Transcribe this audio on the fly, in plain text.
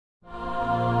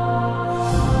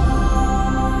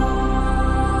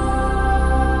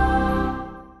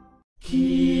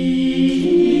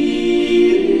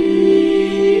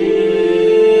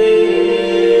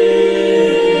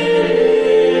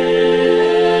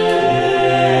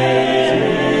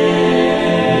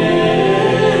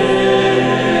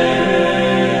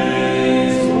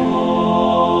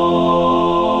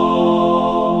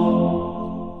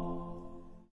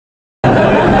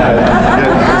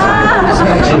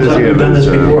we've done this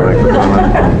before.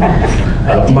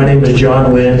 My name is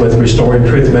John Wynne with Restoring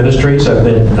Truth Ministries. I've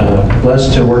been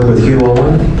blessed to work with Hugh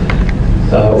Owen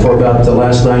for about the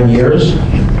last 9 years.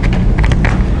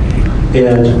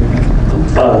 And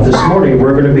this morning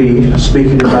we're going to be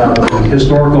speaking about the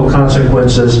historical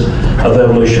consequences of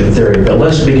evolution theory. But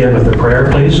let's begin with a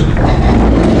prayer, please.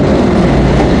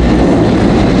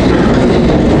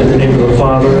 In the name of the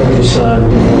Father, and the Son,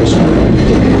 and the Holy Spirit.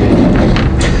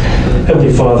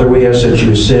 Heavenly Father, we ask that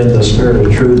you send the Spirit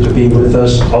of truth to be with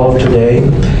us all today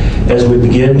as we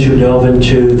begin to delve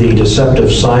into the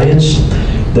deceptive science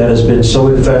that has been so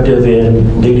effective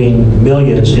in leading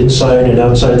millions inside and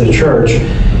outside the church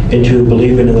into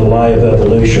believing in the lie of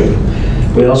evolution.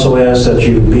 We also ask that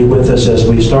you be with us as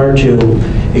we start to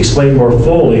explain more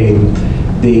fully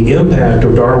the impact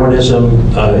of Darwinism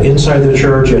inside the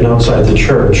church and outside the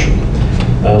church.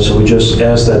 So we just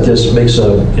ask that this makes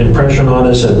an impression on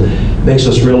us and makes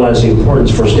us realize the importance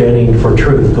for standing for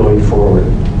truth going forward.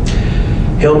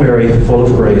 Hail Mary, full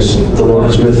of grace, the Lord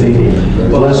is with thee.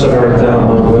 Blessed art thou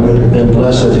among women, and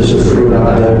blessed is the fruit of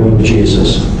thy womb,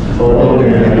 Jesus.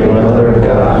 Holy Mary, Mother of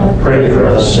God, pray for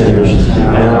us sinners,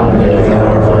 now and at the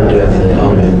hour of our death.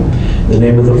 Amen. In the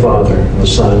name of the Father, the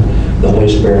Son, the Holy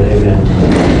Spirit. Amen.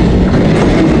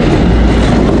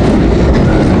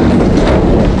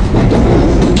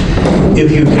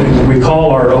 If you can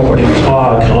recall our opening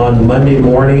talk on Monday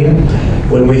morning,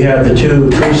 when we had the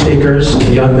two truth seekers,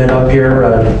 the young men up here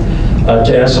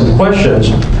to ask some questions,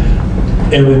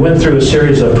 and we went through a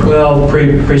series of 12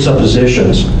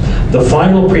 presuppositions. The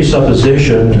final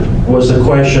presupposition was the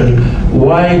question,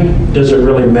 why does it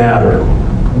really matter?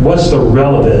 What's the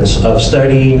relevance of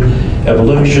studying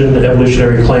evolution,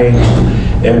 evolutionary claims,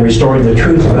 and restoring the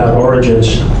truth about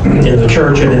origins in the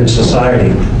church and in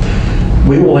society?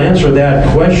 We will answer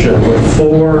that question with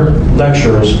 4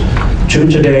 lectures, 2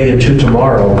 today and 2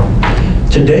 tomorrow.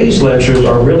 Today's lectures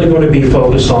are really going to be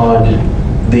focused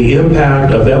on the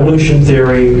impact of evolution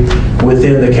theory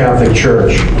within the Catholic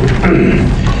Church.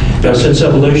 Now, since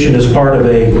evolution is part of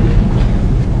a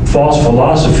false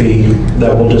philosophy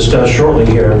that we'll discuss shortly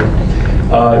here,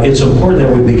 it's important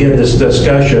that we begin this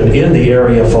discussion in the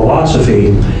area of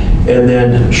philosophy and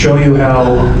then show you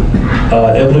how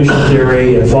evolution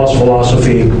theory and false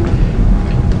philosophy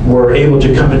were able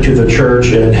to come into the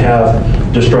church and have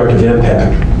destructive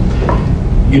impact.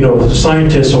 You know,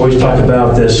 scientists always talk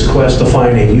about this quest to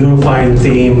find a unifying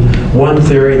theme, one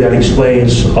theory that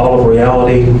explains all of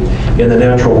reality in the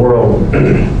natural world.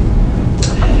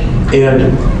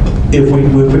 And if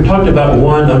we talked about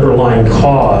one underlying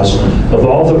cause of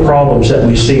all the problems that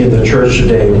we see in the church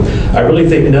today, I really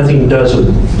think nothing does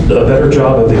a better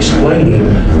job of explaining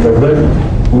the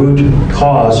root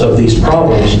cause of these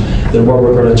problems than what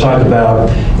we're going to talk about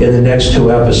in the next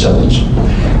 2 episodes.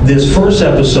 This first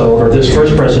episode, or this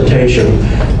first presentation,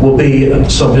 will be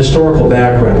some historical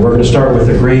background. We're going to start with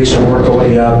the Greeks and work our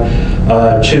way up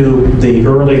to the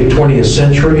early 20th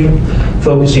century,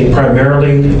 focusing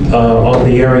primarily on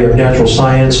the area of natural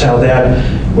science, how that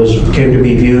came to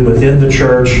be viewed within the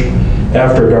church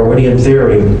after Darwinian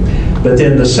theory. But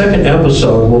then the second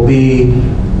episode will be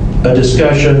a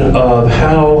discussion of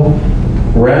how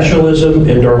rationalism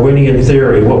and Darwinian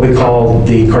theory, what we call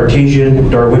the Cartesian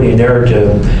Darwinian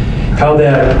narrative, how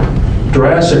that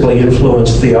drastically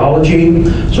influenced theology,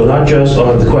 so not just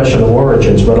on the question of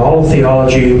origins, but all of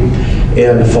theology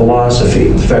and philosophy.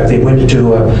 In fact, they went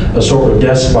into a sort of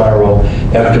death spiral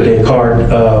after Descartes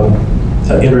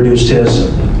introduced his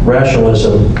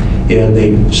rationalism in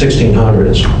the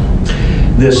 1600s.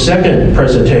 This second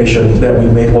presentation that we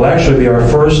make will actually be our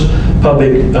first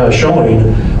public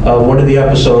showing of one of the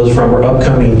episodes from our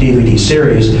upcoming DVD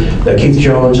series that Keith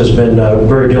Jones has been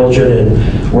very diligent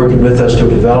in working with us to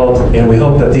develop, and we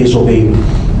hope that these will be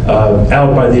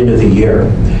out by the end of the year.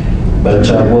 But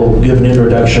we'll give an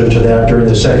introduction to that during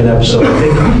the second episode.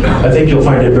 I think you'll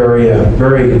find it very,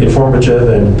 very informative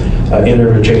and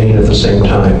entertaining at the same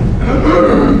time.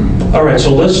 All right,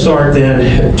 so let's start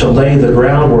then to lay the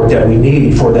groundwork that we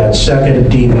need for that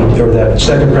second DVD, or that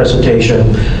second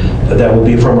presentation that will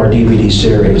be from our DVD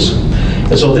series.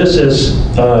 And so this is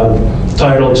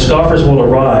titled "Scoffers Will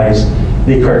Arise: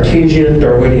 The Cartesian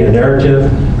Darwinian Narrative."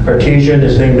 Cartesian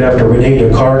is named after René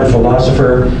Descartes, a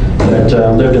philosopher that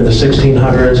lived in the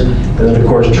 1600s, and then of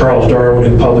course Charles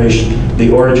Darwin, who published The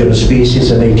Origin of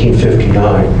Species in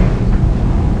 1859.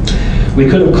 We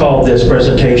could have called this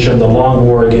presentation "The Long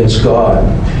War Against God."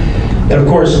 And of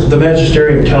course, the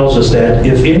Magisterium tells us that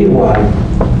if anyone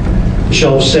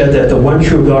shall have said that the one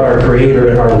true God, our Creator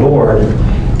and our Lord,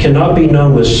 cannot be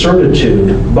known with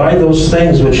certitude by those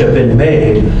things which have been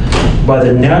made, by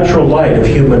the natural light of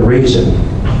human reason,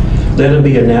 let him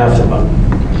be anathema.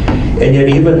 And yet,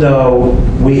 even though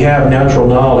we have natural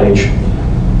knowledge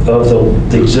of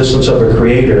the existence of a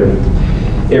creator,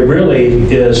 it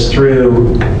really is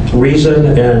through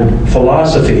reason and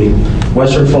philosophy,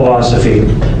 Western philosophy,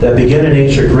 that began in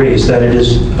ancient Greece, that it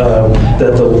is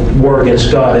that the war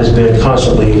against God has been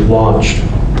constantly launched.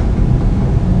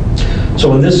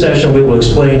 So in this session, we will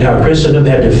explain how Christendom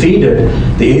had defeated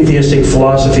the atheistic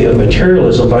philosophy of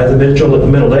materialism by the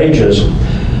Middle Ages,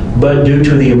 but due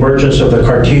to the emergence of the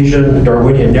Cartesian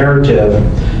Darwinian narrative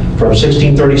from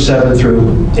 1637 through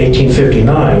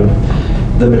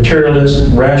 1859, the materialist,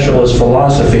 rationalist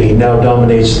philosophy now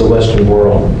dominates the Western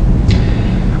world.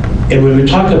 And when we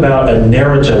talk about a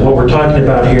narrative, what we're talking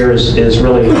about here is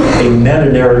really a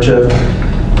meta-narrative.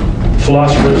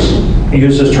 Philosophers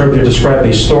use this term to describe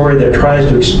a story that tries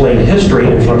to explain history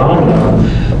and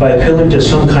phenomena by appealing to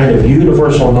some kind of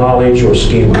universal knowledge or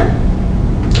schema.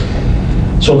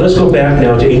 So let's go back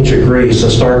now to ancient Greece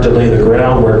and start to lay the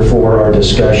groundwork for our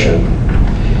discussion.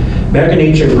 Back in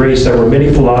ancient Greece, there were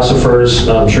many philosophers.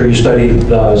 I'm sure you studied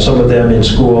some of them in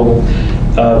school.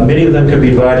 Many of them could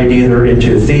be divided either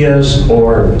into theists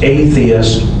or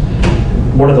atheists.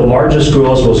 One of the largest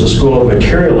schools was the school of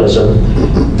materialism.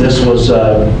 This was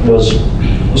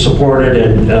supported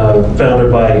and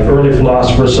founded by early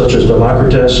philosophers such as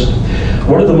Democritus.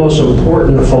 One of the most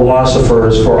important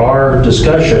philosophers for our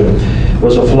discussion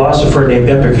was a philosopher named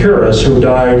Epicurus, who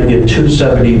died in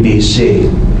 270 BC.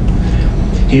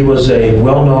 He was a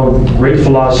well-known great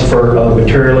philosopher of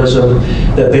materialism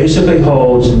that basically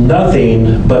holds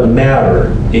nothing but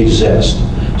matter exists.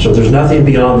 So there's nothing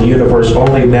beyond the universe,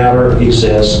 only matter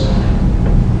exists.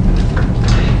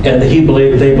 And they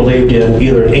believed in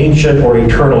either an ancient or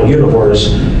eternal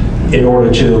universe in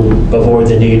order to avoid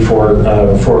the need for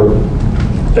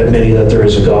admitting that there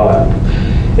is a God.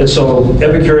 And so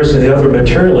Epicurus and the other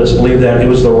materialists believed that it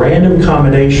was the random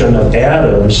combination of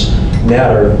atoms,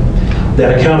 matter,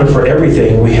 that accounted for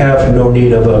everything. We have no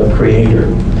need of a creator.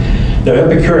 Now,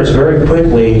 Epicurus very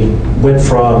quickly went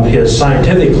from his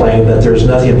scientific claim that there's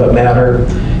nothing but matter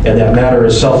and that matter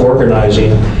is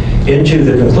self-organizing into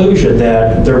the conclusion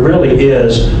that there really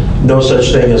is no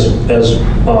such thing as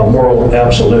moral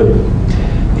absolute.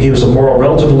 He was a moral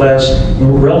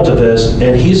relativist,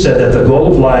 and he said that the goal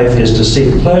of life is to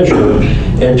seek pleasure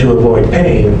and to avoid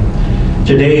pain.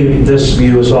 Today, this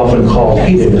view is often called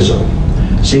hedonism.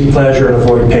 Seek pleasure and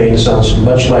avoid pain sounds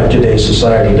much like today's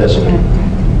society, doesn't it?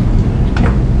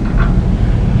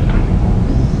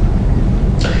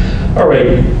 All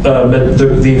right,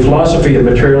 the philosophy of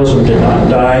materialism did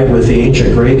not die with the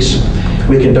ancient Greeks.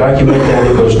 We can document that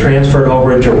it was transferred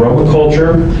over into Roman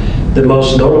culture. The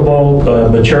most notable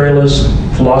materialist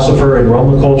philosopher in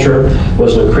Roman culture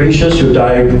was Lucretius, who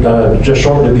died just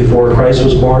shortly before Christ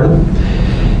was born.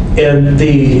 And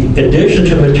the addition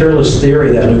to materialist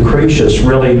theory that Lucretius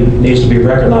really needs to be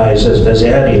recognized as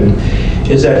adding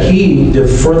is that he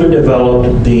further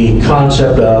developed the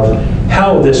concept of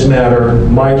how this matter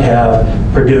might have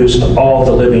produced all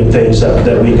the living things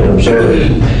that we can observe.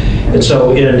 And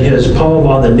so in his poem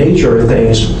on the nature of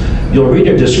things, you'll read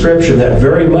a description that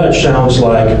very much sounds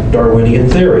like Darwinian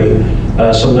theory,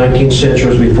 some 19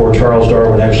 centuries before Charles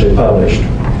Darwin actually published.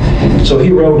 So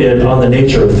he wrote in On the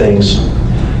Nature of Things,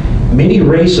 "Many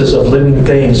races of living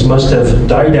things must have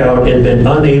died out and been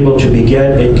unable to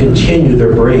beget and continue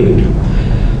their breed.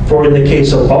 For in the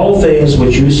case of all things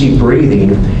which you see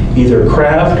breathing, either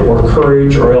craft or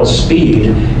courage or else speed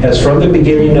has from the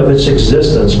beginning of its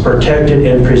existence protected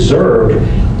and preserved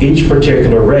each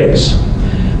particular race.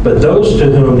 But those to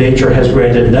whom nature has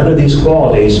granted none of these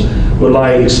qualities would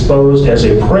lie exposed as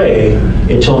a prey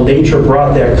until nature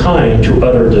brought that kind to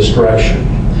utter destruction."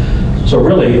 So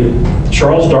really,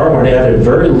 Charles Darwin added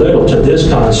very little to this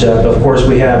concept. Of course,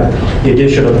 we have the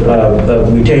addition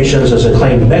of mutations as a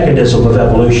claimed mechanism of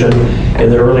evolution in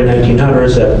the early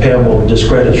 1900s that Pam will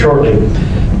discredit shortly.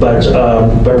 But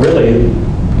really,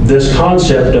 this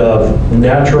concept of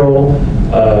natural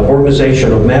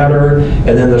organization of matter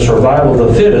and then the survival of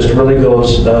the fittest really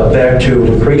goes back to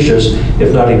Lucretius,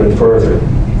 if not even further.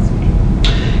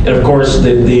 And of course,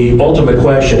 the ultimate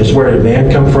question is, where did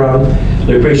man come from?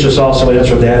 Lucretius also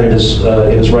answered that in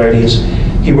his writings.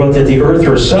 He wrote that the earth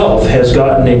herself has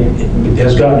gotten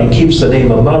and keeps the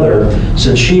name of mother,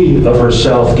 since she of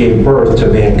herself gave birth to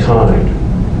mankind.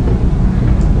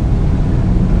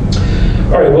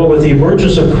 All right, well, with the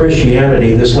emergence of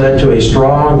Christianity, this led to a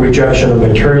strong rejection of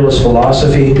materialist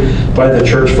philosophy by the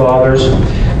church fathers.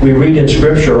 We read in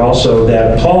Scripture also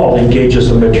that Paul engages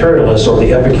the materialists or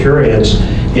the Epicureans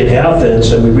in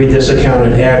Athens, and we read this account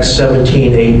in Acts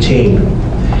 17:18.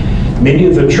 Many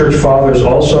of the church fathers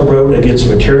also wrote against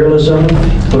materialism,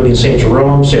 including St.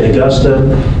 Jerome, St.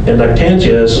 Augustine, and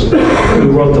Lactantius, who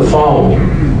wrote the following.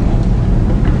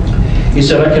 He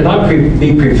said, "I cannot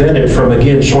be prevented from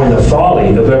again showing the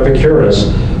folly of Epicurus,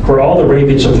 for all the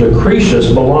ravings of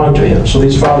Lucretius belonged to him." So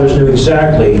these fathers knew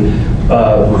exactly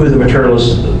who the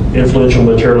influential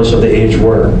materialists of the age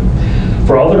were.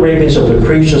 "For all the ravings of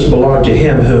Lucretius belonged to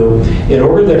him who, in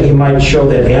order that he might show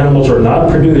that animals are not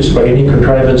produced by any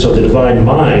contrivance of the divine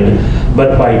mind,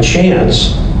 but by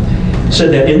chance,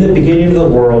 said that in the beginning of the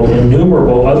world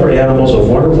innumerable other animals of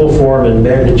wonderful form and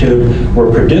magnitude were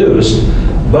produced,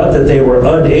 but that they were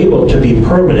unable to be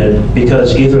permanent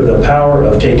because either the power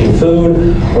of taking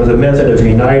food or the method of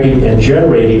uniting and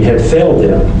generating had failed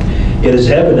them. It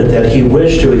is evident that he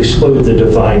wished to exclude the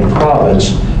divine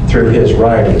providence through his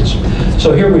writings."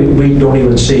 So here we don't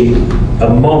even see a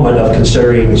moment of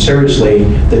considering seriously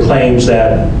the claims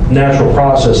that natural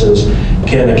processes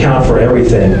can account for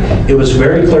everything. It was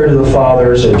very clear to the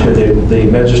fathers and to the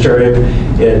magisterium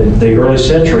in the early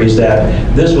centuries that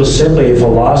this was simply a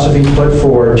philosophy put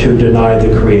forward to deny the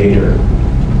Creator.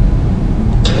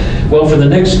 Well, for the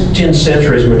next 10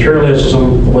 centuries,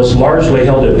 materialism was largely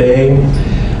held at bay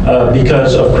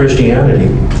because of Christianity.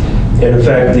 And in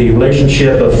fact, the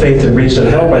relationship of faith and reason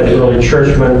held by the early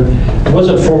churchmen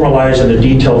wasn't formalized in a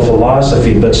detailed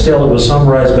philosophy, but still it was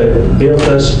summarized by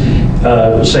Boethius,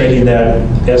 saying that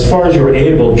as far as you are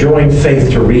able, join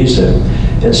faith to reason.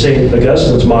 And St.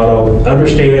 Augustine's motto,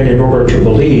 understand in order to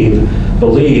believe,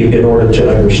 believe in order to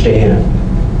understand.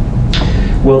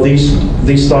 Well, these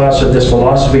thoughts of this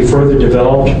philosophy further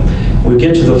developed. We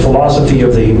get to the philosophy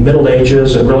of the Middle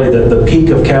Ages, and really the peak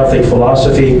of Catholic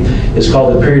philosophy is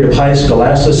called the period of high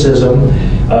scholasticism,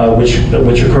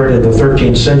 which occurred in the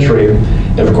 13th century.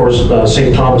 And of course,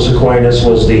 St. Thomas Aquinas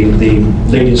was the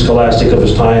leading scholastic of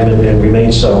his time and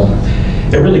remains so.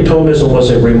 And really, Thomism was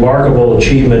a remarkable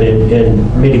achievement in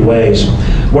many ways.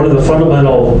 One of the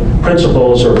fundamental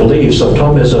principles or beliefs of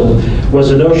Thomism was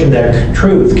the notion that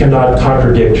truth cannot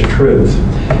contradict truth.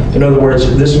 In other words,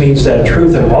 this means that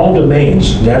truth in all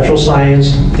domains, natural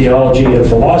science, theology, and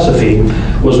philosophy,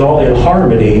 was all in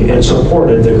harmony and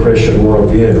supported the Christian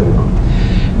worldview.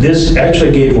 This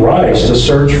actually gave rise to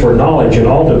search for knowledge in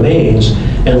all domains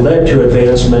and led to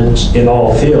advancements in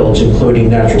all fields, including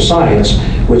natural science,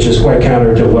 which is quite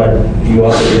counter to what you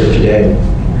often hear today.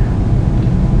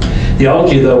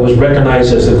 Theology, though, was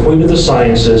recognized as the queen of the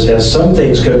sciences, as some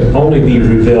things could only be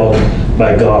revealed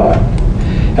by God.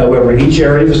 However, each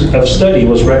area of study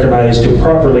was recognized to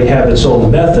properly have its own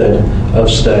method of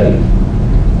study.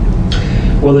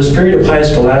 Well, this period of high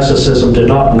scholasticism did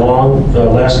not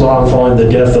last long following the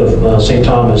death of St.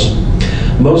 Thomas.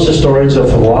 Most historians of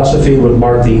philosophy would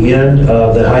mark the end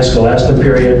of the high scholastic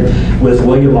period with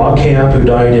William Ockham, who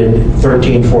died in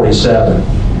 1347.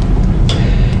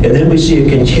 And then we see a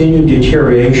continued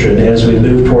deterioration as we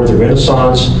move toward the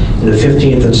Renaissance in the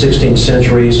 15th and 16th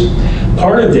centuries.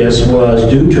 Part of this was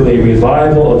due to a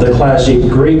revival of the classic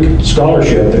Greek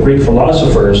scholarship, the Greek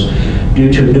philosophers,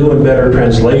 due to new and better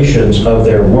translations of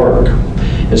their work.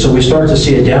 And so we start to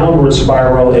see a downward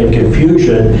spiral and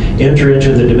confusion enter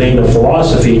into the domain of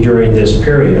philosophy during this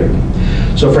period.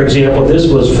 So for example, this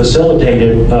was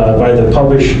facilitated by the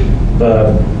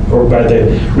by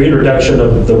the reintroduction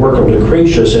of the work of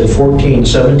Lucretius in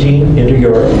 1417 into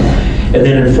Europe. And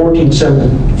then in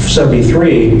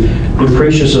 1473,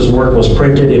 Lucretius's work was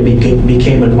printed and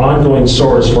became an ongoing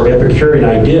source for Epicurean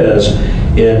ideas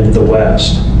in the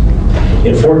West.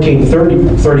 In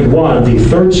 1431, the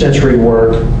 3rd century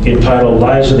work entitled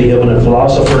Lives of the Eminent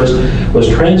Philosophers was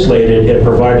translated and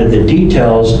provided the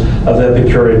details of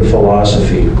Epicurean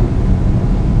philosophy.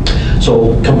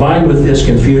 So combined with this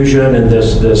confusion and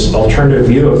this alternative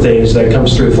view of things that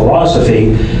comes through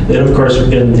philosophy, then of course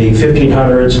in the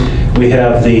 1500s we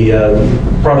have the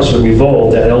Protestant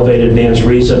revolt that elevated man's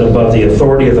reason above the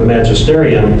authority of the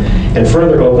magisterium and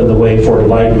further opened the way for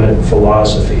Enlightenment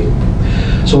philosophy.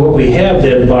 So what we have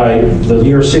then by the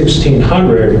year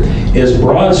 1600 is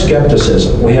broad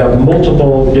skepticism. We have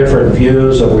multiple different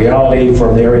views of reality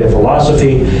from the area of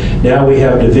philosophy. Now we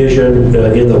have division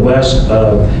in the West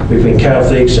between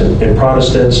Catholics and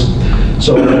Protestants.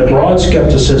 So a broad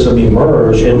skepticism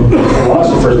emerged and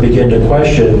philosophers begin to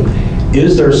question,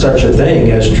 is there such a thing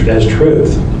as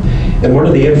truth? And one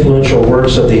of the influential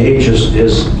works of the age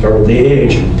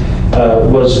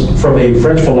was from a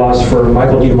French philosopher,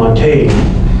 Michael de Montaigne,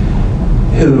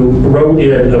 who wrote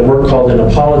in a work called An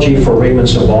Apology for Raymond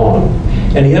Sebon.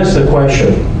 And he asked the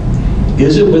question,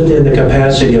 is it within the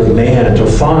capacity of man to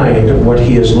find what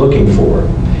he is looking for?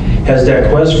 Has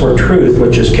that quest for truth,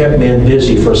 which has kept man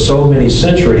busy for so many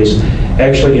centuries,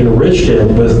 actually enriched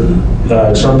him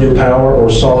with some new power or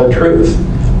solid truth?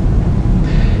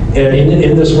 And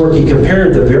in this work, he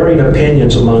compared the varying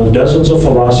opinions among dozens of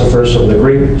philosophers from the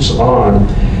Greeks on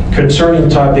concerning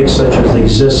topics such as the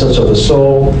existence of the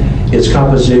soul, its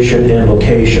composition, and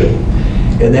location.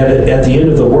 And then at the end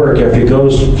of the work, after he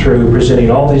goes through presenting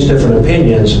all these different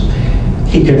opinions,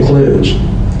 he concludes.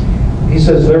 He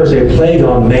says, there is a plague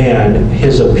on man,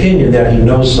 his opinion that he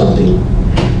knows something.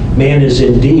 Man is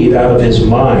indeed out of his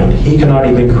mind. He cannot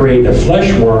even create a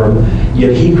flesh worm,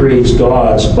 yet he creates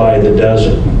gods by the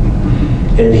dozen.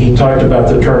 And he talked about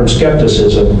the term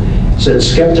skepticism. He said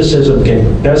skepticism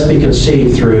can best be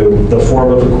conceived through the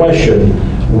form of a question,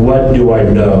 what do I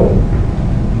know?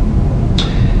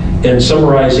 And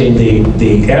summarizing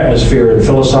the atmosphere in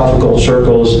philosophical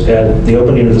circles at the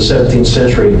opening of the 17th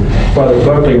century, Father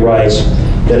Buckley writes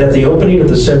that at the opening of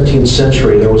the 17th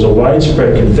century, there was a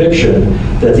widespread conviction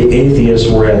that the atheists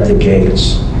were at the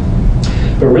gates.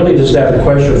 But really, just that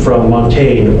question from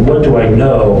Montaigne, what do I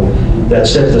know, that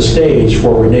set the stage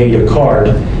for René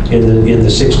Descartes in the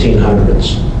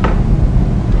 1600s.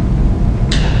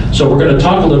 So we're going to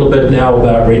talk a little bit now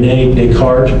about René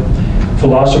Descartes,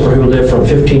 philosopher who lived from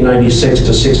 1596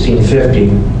 to 1650.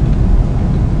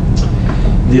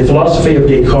 The philosophy of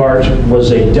Descartes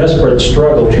was a desperate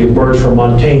struggle to emerge from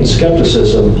Montaigne's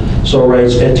skepticism, so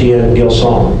writes Etienne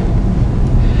Gilson.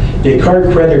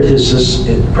 Descartes credited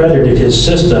his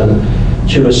system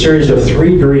to a series of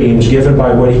 3 dreams given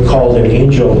by what he called an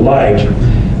angel of light,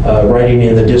 writing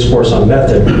in the Discourse on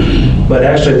Method. But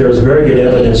actually there's very good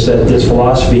evidence that this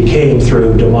philosophy came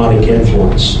through demonic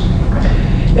influence.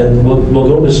 And we'll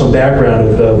go into some background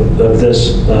of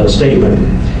this statement.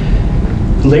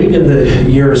 Late in the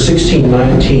year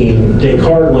 1619,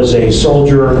 Descartes was a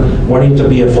soldier wanting to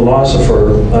be a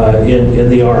philosopher in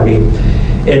the army.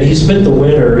 And he spent the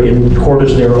winter in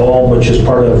quarters near Ulm, which is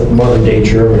part of modern-day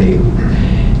Germany.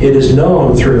 It is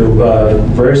known through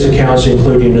various accounts,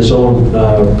 including his own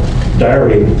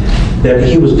diary, that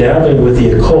he was dabbling with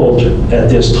the occult at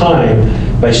this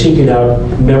time by seeking out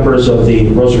members of the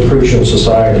Rosicrucian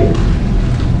Society.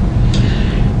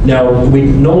 Now, we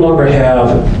no longer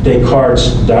have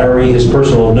Descartes' diary, his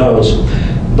personal notes,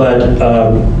 but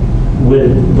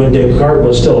when Descartes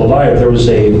was still alive, there was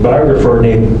a biographer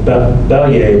named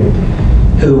Ballier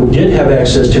who did have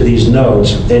access to these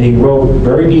notes, and he wrote a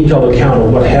very detailed account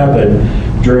of what happened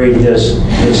during this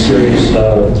series,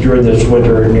 during this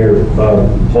winter near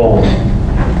Ulm.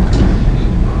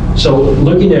 So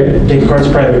looking at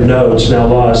Descartes' private notes, now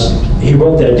lost, he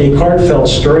wrote that Descartes felt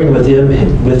stirring within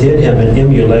him an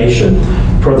emulation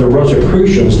for the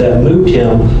Rosicrucians that moved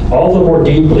him all the more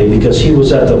deeply because he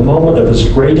was at the moment of his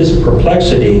greatest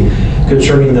perplexity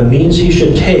concerning the means he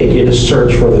should take in his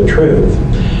search for the truth.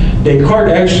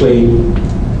 Descartes actually,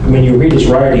 when you read his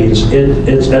writings,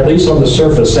 it's at least on the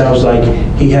surface sounds like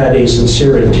he had a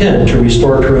sincere intent to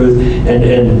restore truth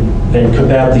and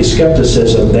combat the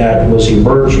skepticism that was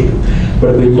emerging.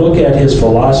 But if we look at his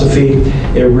philosophy,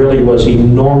 it really was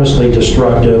enormously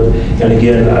destructive. And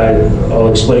again, I'll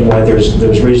explain why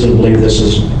there's reason to believe this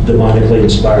is demonically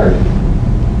inspired.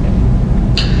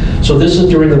 So this is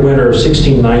during the winter of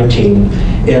 1619,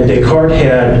 and Descartes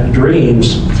had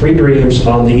dreams, 3 dreams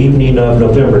on the evening of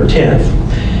November 10th.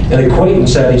 An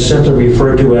acquaintance that he simply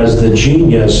referred to as the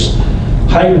genius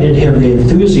heightened in him the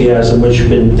enthusiasm which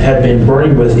had been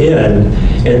burning within,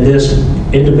 and this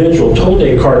individual told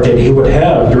Descartes that he would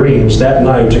have dreams that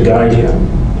night to guide him.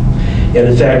 And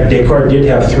in fact, Descartes did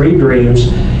have 3 dreams,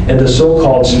 and the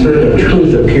so-called Spirit of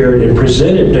Truth appeared and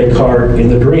presented Descartes in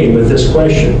the dream with this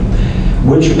question: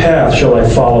 which path shall I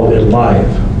follow in life?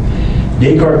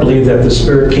 Descartes believed that the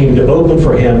Spirit came to open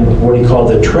for him what he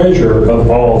called the treasure of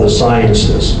all the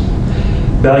sciences.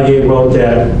 Ballier wrote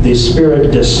that the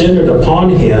Spirit descended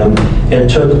upon him and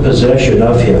took possession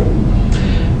of him.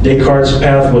 Descartes'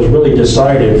 path was really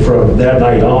decided from that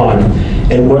night on,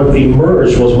 and what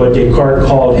emerged was what Descartes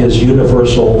called his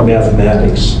universal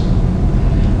mathematics.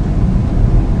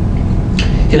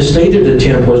 His stated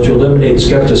attempt was to eliminate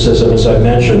skepticism, as I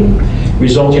mentioned,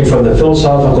 resulting from the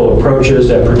philosophical approaches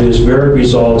that produce varied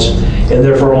results and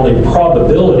therefore only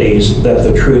probabilities that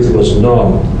the truth was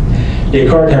known.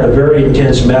 Descartes had a very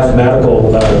intense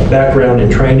mathematical background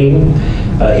and training.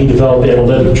 He developed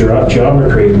analytic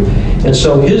geometry, And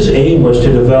so his aim was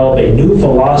to develop a new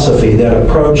philosophy that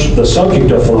approached the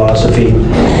subject of philosophy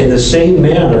in the same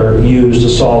manner used to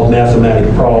solve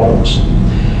mathematical problems.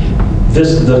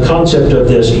 The concept of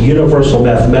this universal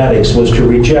mathematics was to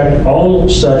reject all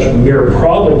such mere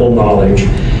probable knowledge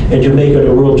and to make it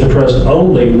a rule to trust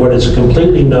only what is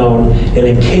completely known and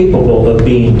incapable of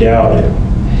being doubted.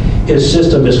 His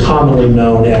system is commonly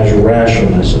known as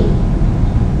rationalism.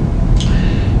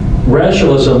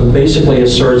 Rationalism basically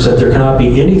asserts that there cannot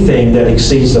be anything that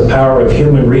exceeds the power of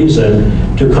human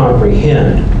reason to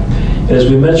comprehend. And as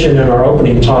we mentioned in our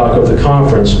opening talk of the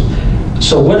conference,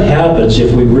 so what happens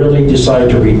if we really decide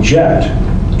to reject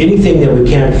anything that we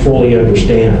can't fully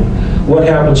understand? What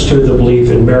happens to the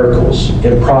belief in miracles,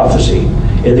 in prophecy,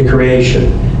 in the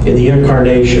creation, in the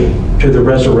incarnation, to the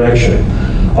resurrection?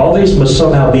 All these must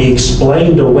somehow be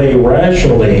explained away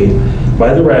rationally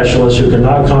by the rationalists who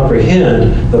cannot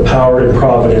comprehend the power and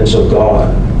providence of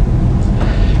God.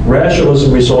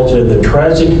 Rationalism resulted in the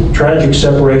tragic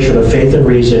separation of faith and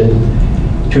reason.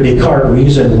 To Descartes,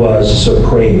 reason was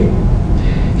supreme.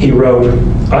 He wrote,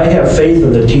 "I have faith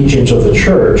in the teachings of the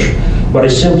church, but I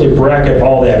simply bracket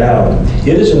all that out.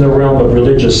 It is in the realm of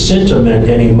religious sentiment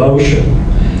and emotion,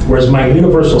 whereas my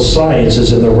universal science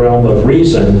is in the realm of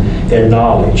reason and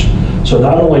knowledge." So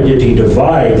not only did he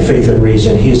divide faith and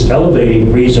reason, he's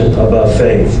elevating reason above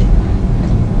faith.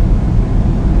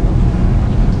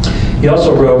 He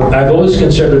also wrote, "I've always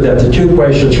considered that the two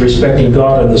questions respecting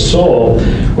God and the soul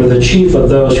were the chief of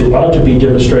those who ought to be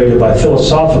demonstrated by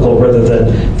philosophical rather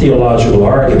than theological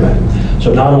argument."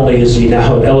 So not only is he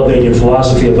now elevating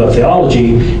philosophy above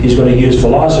theology, he's going to use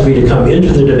philosophy to come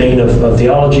into the domain of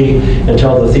theology and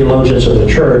tell the theologians of the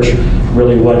church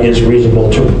really what is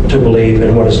reasonable to believe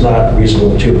and what is not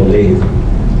reasonable to believe.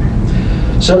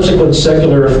 Subsequent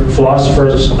secular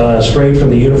philosophers strayed from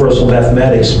the universal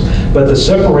mathematics, but the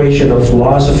separation of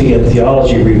philosophy and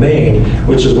theology remained,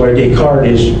 which is why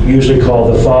Descartes is usually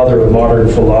called the father of modern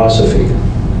philosophy.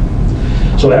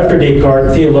 So after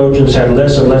Descartes, theologians had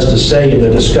less and less to say in the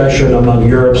discussion among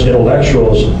Europe's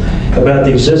intellectuals about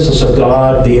the existence of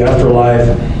God, the afterlife,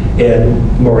 and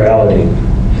morality.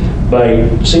 By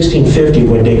 1650,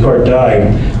 when Descartes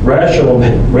died,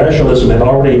 rationalism had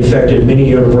already infected many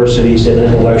universities and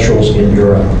intellectuals in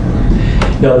Europe.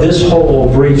 Now, this whole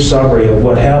brief summary of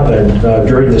what happened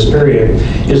during this period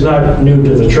is not new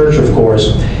to the church, of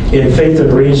course. In Faith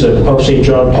and Reason, Pope St.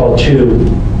 John Paul II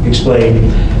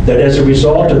explained that as a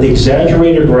result of the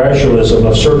exaggerated rationalism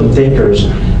of certain thinkers,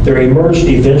 there emerged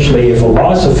eventually a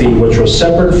philosophy which was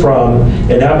separate from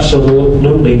and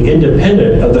absolutely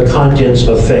independent of the contents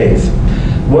of faith.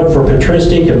 What for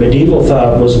patristic and medieval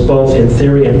thought was both in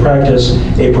theory and practice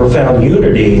a profound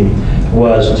unity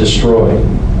was destroyed.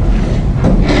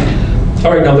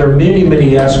 All right, now there are many,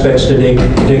 many aspects to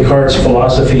Descartes'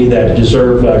 philosophy that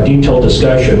deserve detailed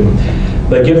discussion,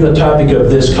 but given the topic of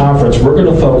this conference, we're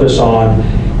going to focus on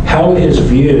how his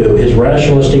view, his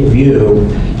rationalistic view,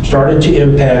 started to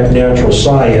impact natural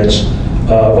science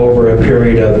over a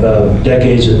period of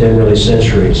decades and really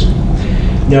centuries.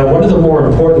 Now, one of the more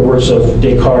important works of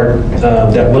Descartes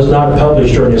that was not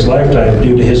published during his lifetime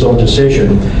due to his own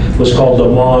decision was called Le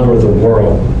Monde, or the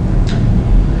World.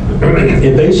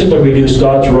 It basically reduced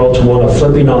God's role to one of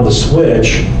flipping on the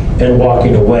switch and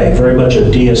walking away, very much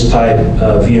a deist type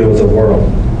view of the world.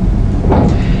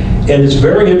 And it's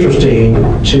very interesting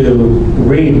to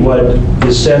read what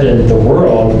is said in the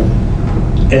World,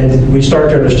 and we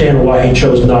start to understand why he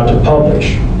chose not to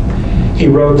publish. He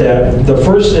wrote that from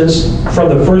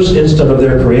the first instant of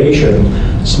their creation,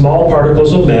 small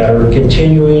particles of matter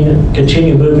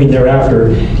continue moving thereafter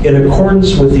in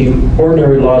accordance with the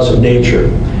ordinary laws of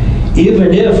nature.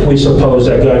 Even if we suppose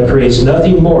that God creates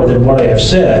nothing more than what I have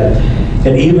said,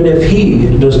 and even if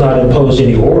he does not impose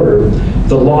any order,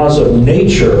 the laws of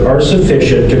nature are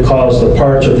sufficient to cause the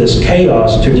parts of this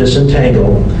chaos to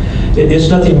disentangle. It's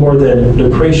nothing more than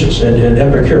Lucretius and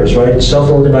Epicurus, right?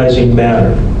 Self-organizing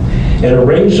matter. And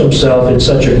arrange themselves in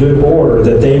such a good order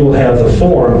that they will have the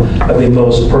form of a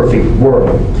most perfect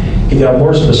world. He got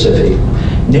more specific.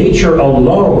 Nature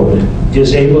alone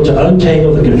is able to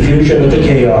untangle the confusion of the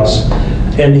chaos.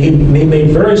 And he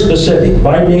made very specific.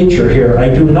 By nature here, I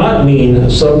do not mean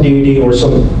some deity or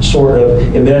some sort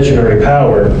of imaginary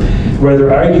power.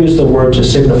 Rather, I use the word to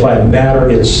signify matter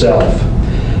itself.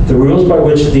 The rules by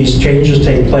which these changes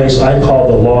take place I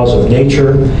call the laws of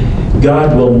nature.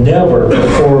 God will never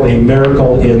perform a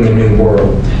miracle in the new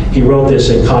world. He wrote this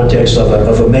in context of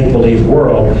a make-believe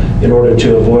world in order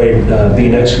to avoid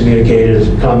being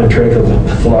excommunicated, a common trick of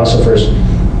the philosophers.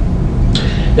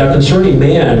 Now, concerning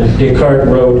man, Descartes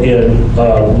wrote in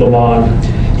Le Monde,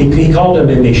 He called him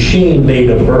a machine made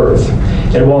of earth.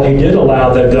 And while he did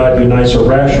allow that God unites a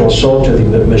rational soul to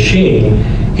the machine,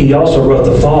 he also wrote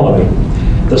the following: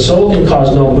 the soul can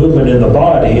cause no movement in the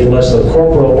body unless the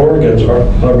corporal organs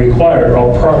are required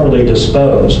or properly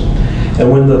disposed. And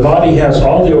when the body has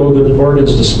all the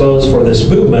organs disposed for this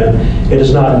movement, it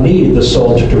does not need the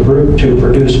soul to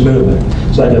produce movement.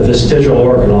 It's like a vestigial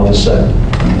organ all of a sudden.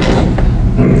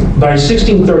 By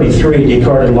 1633,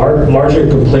 Descartes had largely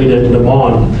completed Le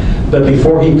Monde, but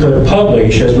before he could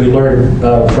publish, as we learned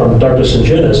from Dr.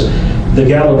 Sungenis, the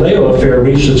Galileo affair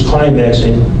reached its climax,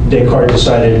 and Descartes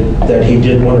decided that he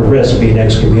didn't want to risk being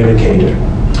excommunicated.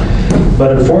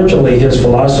 But unfortunately, his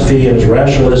philosophy and his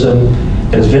rationalism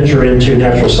and his venture into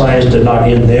natural science did not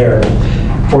end there.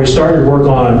 For he started work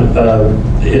on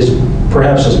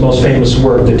perhaps his most famous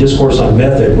work, The Discourse on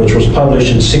Method, which was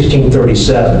published in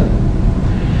 1637.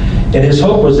 And his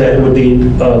hope was that it would be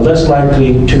less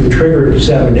likely to trigger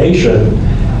examination,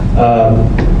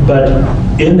 but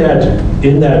in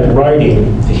that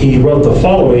writing, he wrote the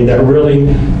following that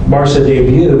really marks the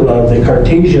debut of the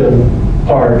Cartesian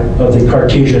part of the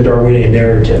Cartesian Darwinian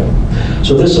narrative.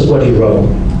 So this is what he wrote.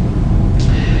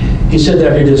 He said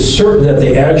that it is certain that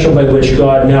the action by which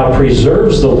God now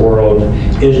preserves the world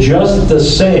is just the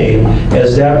same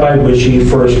as that by which he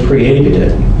first created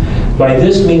it. By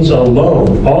this means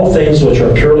alone, all things which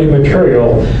are purely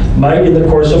material might in the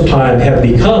course of time have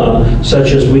become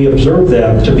such as we observe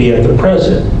them to be at the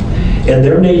present. And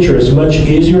their nature is much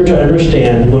easier to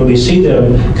understand when we see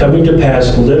them coming to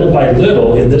pass little by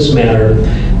little in this manner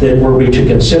than were we to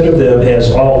consider them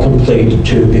as all complete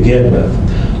to begin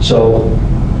with. So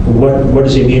what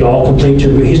does he mean all complete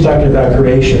to? He's talking about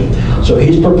creation. So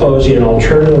he's proposing an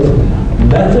alternative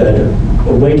method,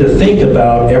 a way to think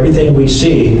about everything we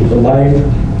see, the life,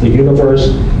 the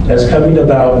universe, as coming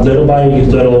about little by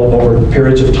little over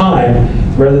periods of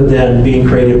time, rather than being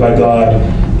created by God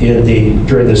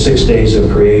during the 6 days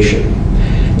of creation.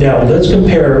 Now, let's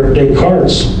compare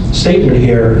Descartes' statement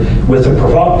here with the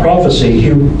prophecy.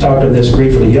 Hugh talked on this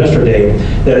briefly yesterday,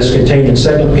 that is contained in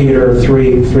 2 Peter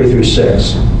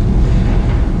 3:3-6.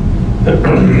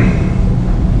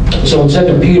 So in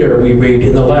 2 Peter, we read,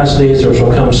 "In the last days there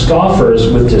shall come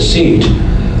scoffers with deceit,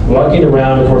 walking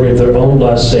around according to their own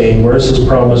lust, saying, where is his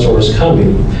promise or his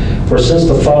coming? For since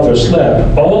the fathers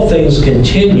slept, all things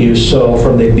continue so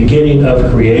from the beginning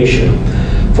of creation.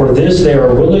 For this they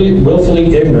are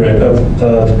willfully ignorant of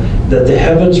that the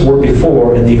heavens were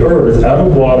before, and the earth out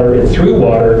of water and through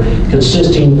water,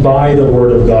 consisting by the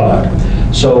word of God."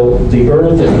 So the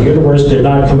earth and the universe did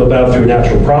not come about through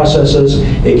natural processes.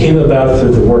 It came about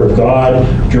through the word of God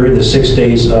during the 6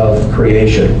 days of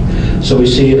creation. So we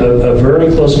see a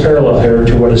very close parallel here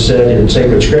to what is said in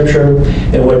sacred scripture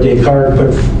and what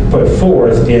Descartes put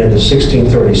forth in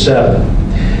 1637.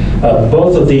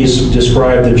 Both of these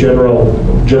describe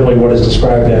generally what is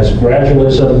described as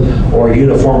gradualism or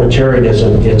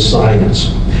uniformitarianism in science.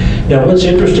 Now, what's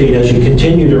interesting, as you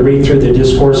continue to read through the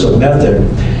Discourse of Method,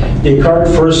 Descartes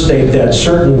first stated that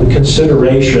certain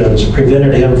considerations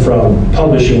prevented him from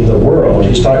publishing The World.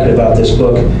 He's talking about this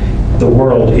book, The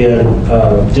World, in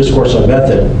Discourse on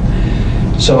Method.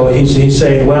 So he's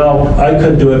saying, well, I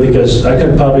couldn't do it because I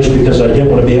couldn't publish because I didn't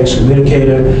want to be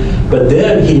excommunicated. But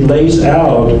then he lays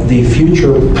out the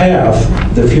future path,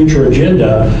 the future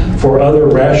agenda for other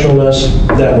rationalists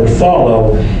that would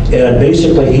follow. And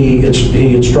basically he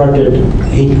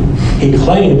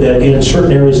claimed that in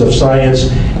certain areas of science,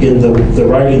 in the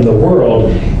writing The World,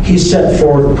 he set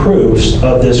forth proofs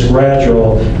of this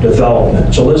gradual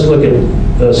development. So let's look at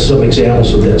some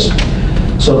examples of this.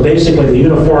 So basically, the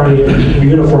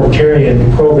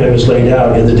uniformitarian program is laid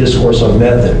out in the Discourse on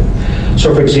Method.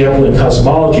 So for example, in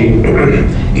cosmology,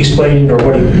 explaining or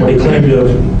what he claimed to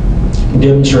have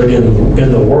demonstrated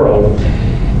in The World,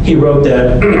 he wrote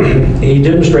that he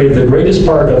demonstrated the greatest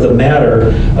part of the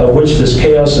matter of which this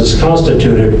chaos is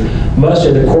constituted must,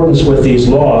 in accordance with these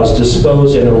laws,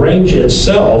 dispose and arrange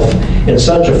itself in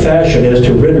such a fashion as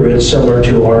to render it similar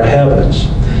to our heavens.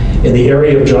 In the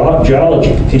area of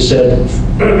geology, he said,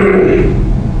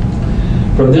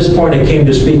 from this point it came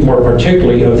to speak more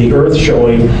particularly of the earth,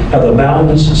 showing how the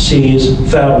mountains, seas,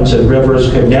 fountains, and rivers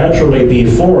could naturally be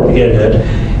formed in it,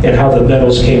 and how the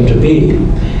metals came to be.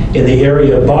 In the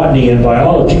area of botany and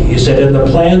biology, he said, and the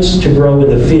plants to grow in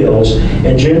the fields,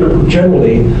 and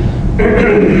generally,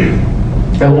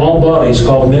 how all bodies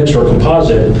called mixed or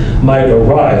composite might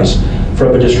arise.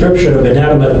 From a description of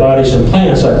inanimate bodies and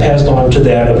plants, I passed on to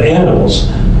that of animals.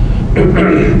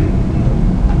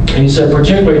 And he said,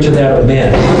 particularly to that of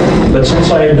men. But since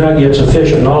I had not yet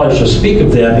sufficient knowledge to speak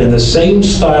of them in the same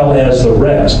style as the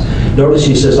rest. Notice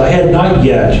he says, I had not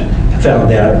yet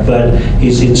found that, but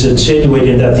he's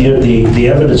insinuating that the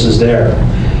evidence is there.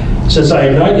 Since I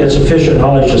had not yet sufficient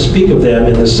knowledge to speak of them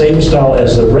in the same style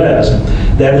as the rest,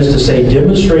 that is to say,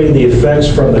 demonstrating the effects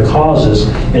from the causes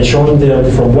and showing them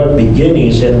from what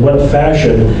beginnings and what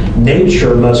fashion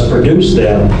nature must produce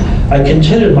them, I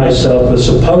contented myself with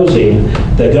supposing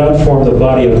that God formed the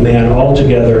body of man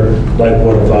altogether like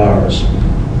one of ours.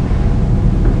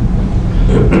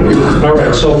 All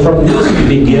right, so from this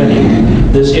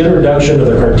beginning, this introduction of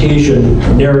the Cartesian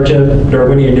narrative,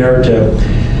 Darwinian narrative,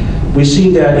 we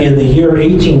see that in the year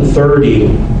 1830,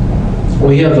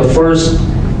 we have the first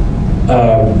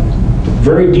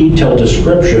very detailed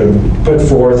description put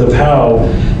forth of how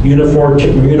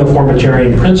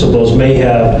uniformitarian principles may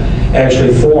have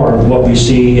actually formed what we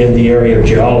see in the area of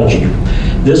geology.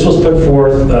 This was put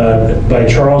forth by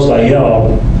Charles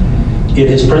Lyell in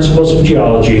his Principles of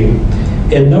Geology.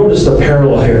 And notice the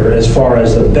parallel here as far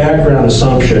as the background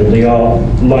assumption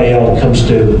Lyell comes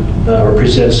to or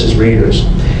presents his readers.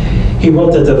 He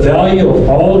wrote that the value of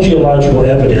all geological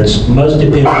evidence must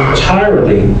depend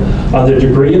entirely on the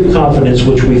degree of confidence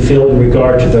which we feel in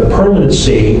regard to the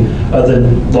permanency of the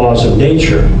laws of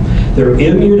nature. Their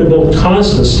immutable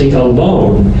constancy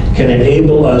alone can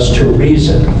enable us to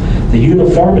reason. The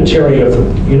uniformity of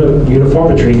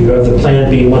the plan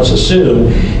being once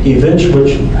assumed, events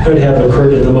which could have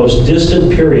occurred in the most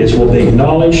distant periods will be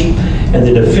acknowledged, and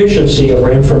the deficiency of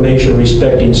our information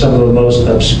respecting some of the most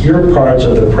obscure parts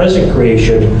of the present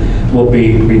creation will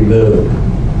be removed.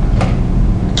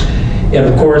 And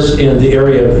of course, in the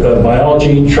area of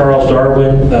biology, Charles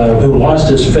Darwin, who lost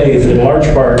his faith in large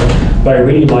part by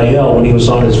reading Lyell when he was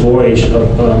on his voyage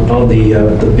on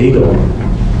the Beagle,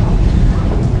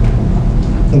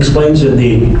 explains in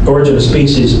The Origin of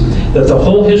Species that the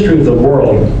whole history of the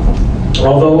world,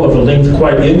 although of a length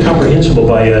quite incomprehensible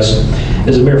by us,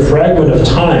 is a mere fragment of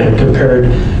time compared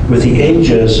with the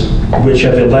ages which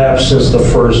have elapsed since the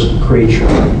first creature.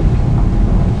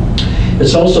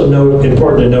 It's also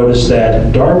important to notice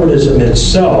that Darwinism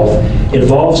itself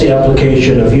involves the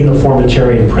application of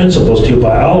uniformitarian principles to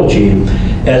biology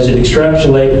as it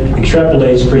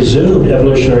extrapolates presumed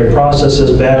evolutionary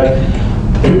processes back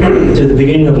to the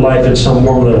beginning of life in some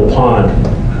warm little pond.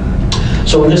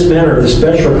 So in this manner, the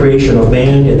special creation of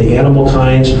man and the animal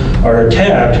kinds are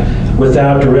attacked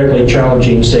without directly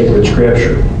challenging sacred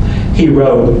scripture. He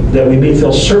wrote that we may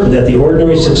feel certain that the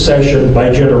ordinary succession by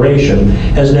generation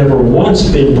has never once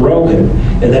been broken,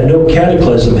 and that no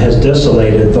cataclysm has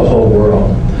desolated the whole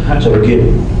world.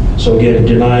 So again,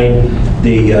 denying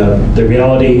the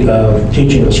reality of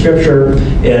teaching of scripture,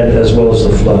 and as well as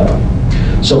the flood.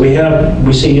 So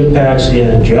we see impacts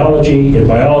in geology, in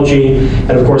biology,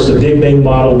 and of course the Big Bang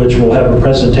model, which we'll have a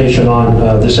presentation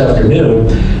on this afternoon,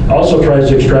 also tries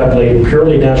to extrapolate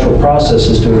purely natural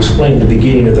processes to explain the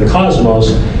beginning of the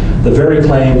cosmos, the very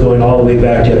claim going all the way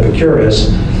back to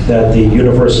Epicurus that the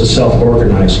universe is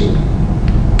self-organizing.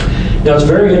 Now it's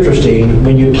very interesting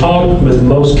when you talk with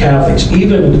most Catholics,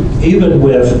 even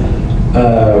with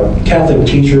Catholic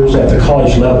teachers at the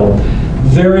college level,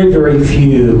 very, very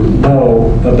few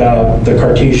know about the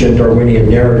Cartesian Darwinian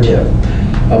narrative.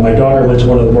 My daughter went to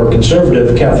one of the more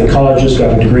conservative Catholic colleges,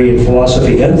 got a degree in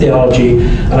philosophy and theology,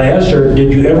 and I asked her,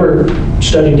 did you ever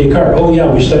study Descartes? Oh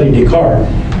yeah, we studied Descartes.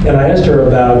 And I asked her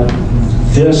about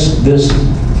this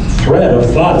thread of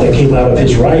thought that came out of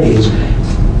his writings.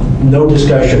 No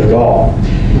discussion at all.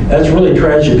 That's really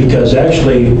tragic because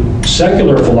actually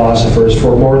secular philosophers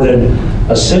for more than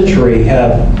a century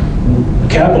have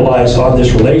capitalized on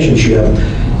this relationship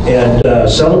and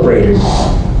celebrated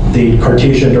the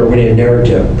Cartesian Darwinian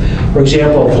narrative. For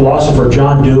example, philosopher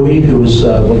John Dewey, who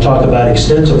we'll talk about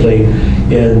extensively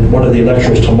in one of the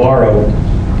lectures tomorrow,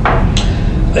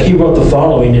 he wrote the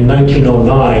following in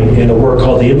 1909 in a work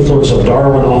called The Influence of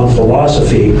Darwin on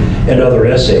Philosophy and Other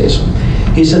Essays.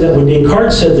 He said that when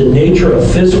Descartes said the nature of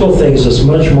physical things is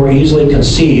much more easily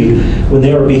conceived when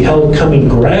they are beheld coming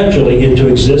gradually into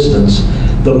existence,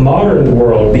 the modern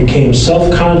world became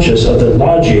self-conscious of the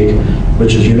logic,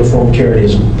 which is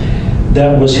uniformitarianism,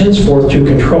 that was henceforth to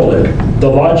control it. The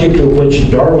logic of which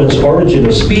Darwin's Origin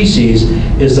of Species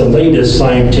is the latest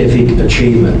scientific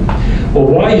achievement. Well,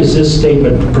 why is this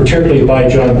statement, particularly by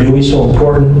John Dewey, so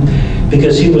important?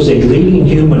 Because he was a leading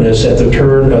humanist at the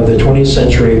turn of the 20th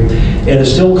century and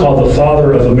is still called the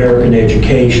father of American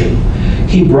education.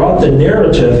 He brought the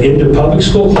narrative into public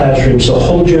school classrooms so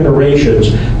whole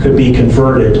generations could be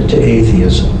converted to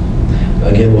atheism.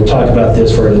 Again, we'll talk about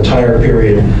this for an entire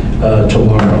period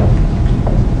tomorrow.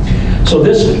 So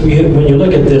this, when you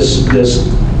look at this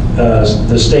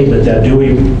statement that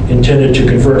Dewey intended to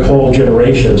convert whole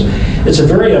generations, it's a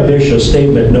very ambitious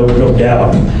statement, no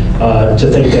doubt, to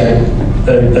think that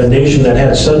a nation that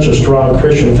had such a strong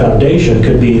Christian foundation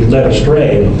could be led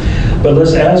astray. But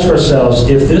let's ask ourselves,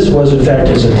 if this was in fact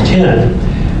his intent,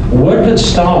 what could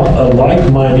stop a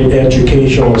like-minded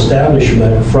educational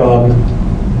establishment from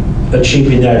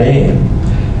achieving that aim?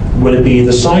 Would it be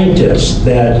the scientists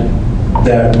that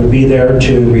would be there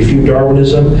to refute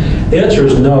Darwinism? The answer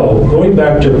is no. Going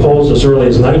back to polls as early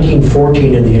as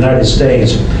 1914 in the United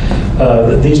States,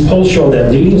 these polls show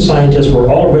that leading scientists were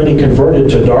already converted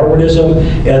to Darwinism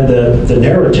and the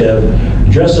narrative,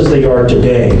 just as they are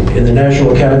today. In the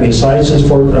National Academy of Sciences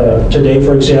today,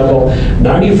 for example,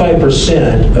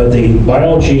 95% of the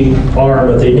biology arm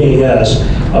of the NAS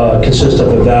consists of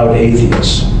avowed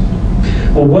atheists.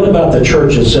 Well, what about the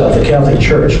church itself, the Catholic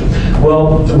Church?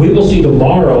 Well, we will see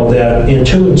tomorrow that in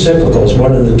two encyclicals,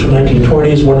 one in the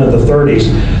 1920s, one in the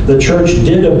 30s, the church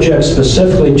did object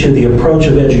specifically to the approach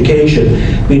of education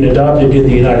being adopted in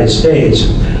the United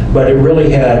States, but it really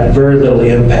had very little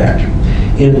impact.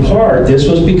 In part, this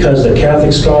was because the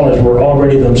Catholic scholars were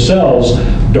already themselves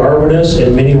Darwinists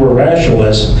and many were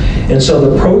rationalists, and so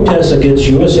the protests against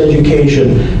U.S.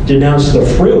 education denounced the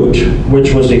fruit,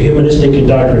 which was the humanistic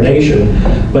indoctrination,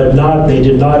 but they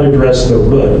did not address the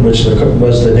root, which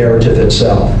was the narrative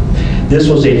itself. This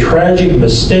was a tragic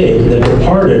mistake that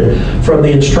departed from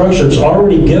the instructions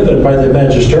already given by the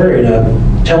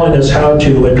magisterium telling us how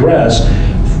to address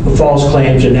false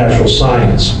claims in natural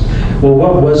science. Well,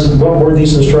 what were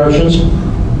these instructions?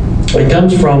 It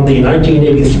comes from the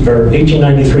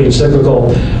 1893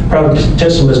 encyclical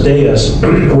Cartesian Deus,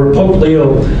 where Pope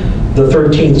Leo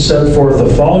XIII set forth the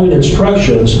following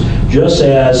instructions, just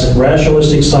as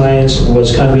rationalistic science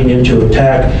was coming in to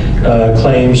attack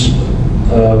claims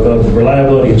of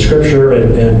reliability in Scripture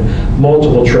and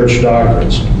multiple church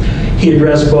doctrines. He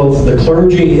addressed both the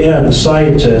clergy and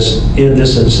scientists in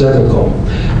this encyclical.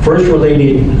 First,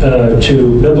 relating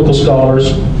to biblical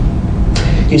scholars,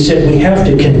 he said we have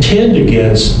to contend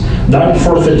against, not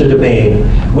forfeit the domain,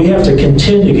 we have to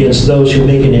contend against those who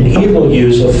make an evil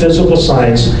use of physical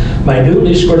science,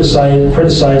 minutely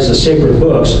criticize the sacred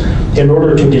books in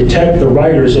order to detect the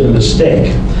writers in a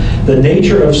mistake. The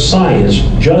nature of science,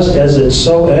 just as it is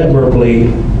so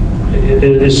admirably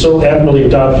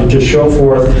adopted to show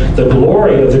forth the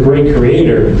glory of the great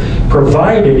Creator,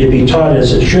 provided it be taught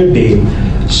as it should be,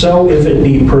 so if it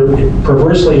be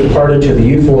perversely imparted to the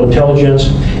youthful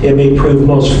intelligence, it may prove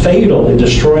most fatal in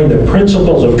destroying the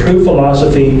principles of true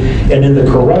philosophy and in the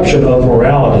corruption of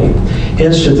morality.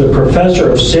 Hence, to the professor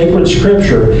of sacred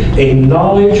Scripture, a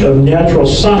knowledge of natural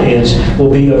science will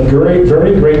be of very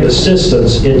great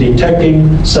assistance in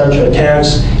detecting such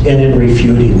attacks and in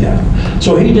refuting them.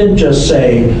 So he didn't just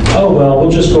say, oh, well,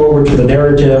 we'll just go over to the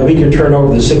narrative, we can turn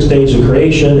over the 6 days of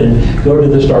creation and go to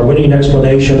this Darwinian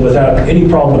explanation without any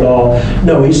problem at all.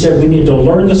 No, he said we need to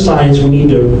learn the science, we need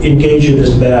to engage in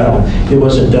this battle. It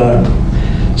wasn't done.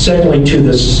 Secondly, to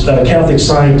this Catholic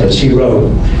scientist, he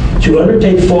wrote, to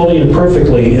undertake fully and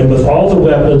perfectly and with all the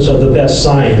weapons of the best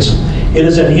science, it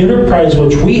is an enterprise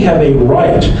which we have a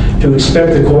right to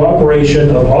expect the cooperation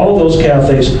of all those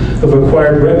Catholics who have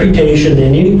acquired reputation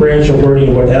in any branch of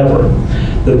learning whatever.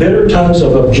 The bitter tongues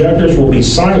of objectors will be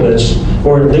silenced,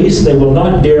 or at least they will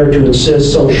not dare to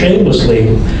insist so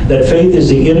shamelessly that faith is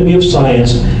the enemy of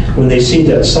science when they see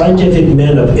that scientific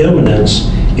men of eminence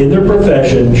in their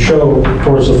profession show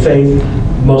towards the faith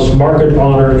most marked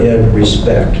honor and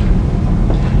respect.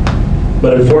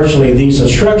 But unfortunately, these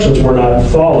instructions were not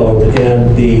followed,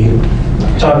 and the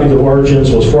topic of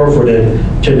origins was forfeited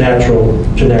to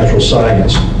natural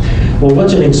science. Well,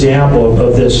 what's an example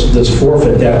of this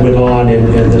forfeit that went on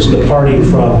and this departing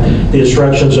from the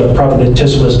instructions of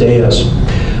Providentissimus Deus?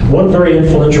 One very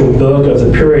influential book of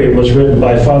the period was written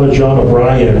by Father John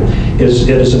O'Brien. It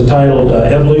is entitled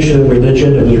Evolution of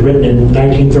Religion. It was written in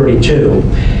 1932.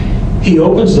 He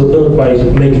opens the book by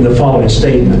making the following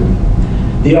statement.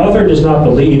 The author does not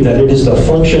believe that it is the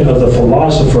function of the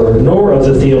philosopher nor of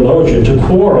the theologian to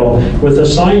quarrel with the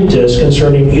scientist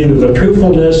concerning either the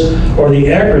truthfulness or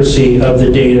the accuracy of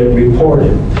the data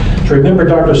reported. So remember,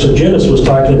 Dr. Segenis was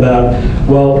talking about,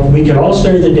 well, we can all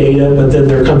study the data, but then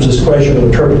there comes this question of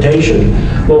interpretation.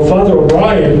 Well, Father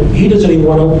O'Brien, he doesn't even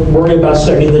want to worry about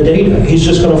studying the data. He's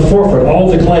just going to forfeit all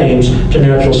the claims to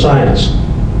natural science.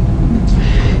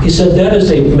 He said that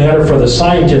is a matter for the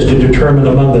scientists to determine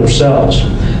among themselves.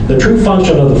 The true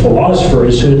function of the philosopher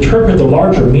is to interpret the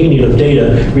larger meaning of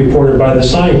data reported by the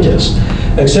scientist.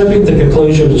 Accepting the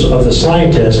conclusions of the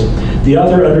scientist, the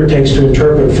author undertakes to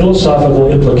interpret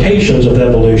philosophical implications of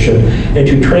evolution and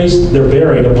to trace their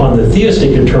bearing upon the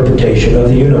theistic interpretation of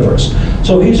the universe.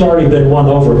 So he's already been won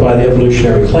over by the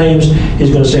evolutionary claims. He's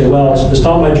going to say, well, it's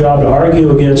not my job to argue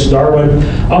against Darwin.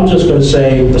 I'm just going to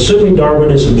say, assuming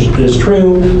Darwinism is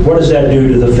true, what does that do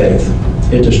to the faith?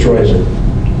 It destroys it.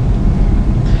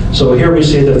 So here we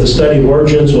see that the study of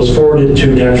origins was forwarded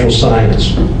to natural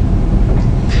science.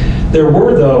 There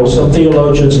were, though, some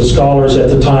theologians and scholars at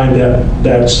the time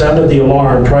that sounded the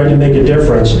alarm, tried to make a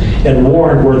difference, and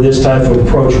warned where this type of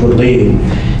approach would lead.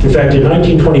 In fact, in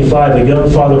 1925, a young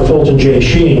Father Fulton J.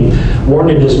 Sheen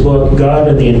warned in his book, God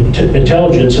and the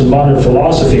Intelligence in Modern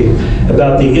Philosophy,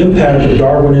 about the impact of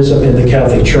Darwinism in the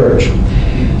Catholic Church.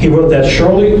 He wrote that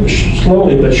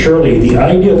slowly but surely, the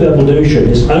idea of evolution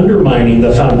is undermining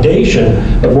the foundation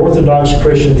of Orthodox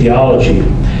Christian theology.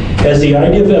 As the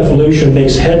idea of evolution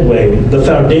makes headway, the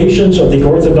foundations of the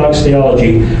Orthodox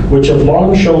theology, which have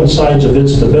long shown signs of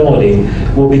instability,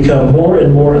 will become more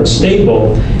and more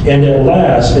unstable, and at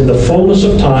last, in the fullness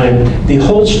of time, the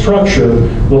whole structure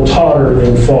will totter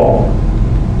and fall.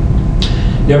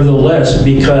 Nevertheless,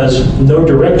 because no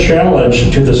direct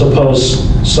challenge to the supposed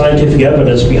scientific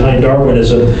evidence behind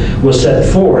Darwinism was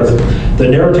set forth, the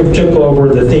narrative took over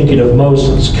the thinking of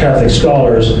most Catholic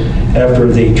scholars after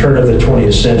the turn of the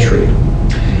 20th century.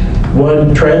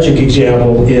 One tragic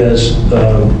example is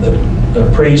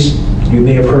a priest you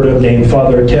may have heard of named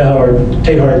Father Teilhard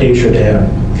de Chardin.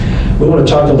 We want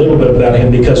to talk a little bit about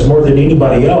him because more than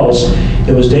anybody else,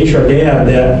 it was de Chardin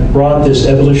that brought this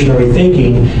evolutionary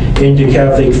thinking into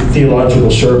Catholic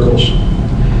theological circles.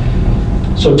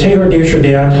 So Teilhard de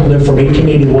Chardin lived from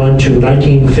 1881 to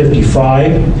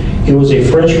 1955. He was a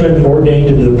Frenchman ordained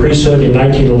into the priesthood in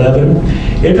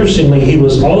 1911. Interestingly, he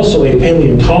was also a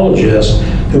paleontologist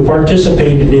who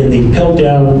participated in the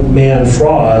Piltdown Man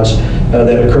frauds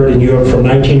that occurred in Europe from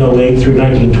 1908 through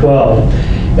 1912.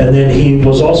 And then he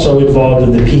was also involved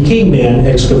in the Peking Man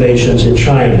excavations in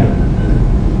China.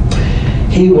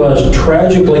 He was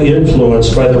tragically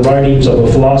influenced by the writings of a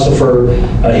philosopher,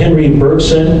 Henry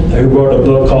Bergson, who wrote a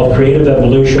book called Creative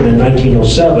Evolution in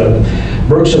 1907.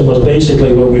 Bergson was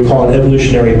basically what we call an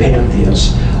evolutionary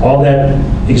pantheist. All that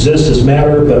exists is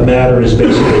matter, but matter is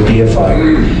basically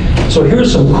deified. So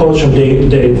here's some quotes from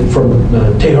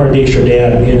Teilhard de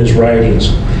Chardin in his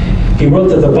writings. He wrote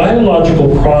that the biological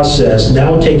process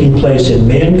now taking place in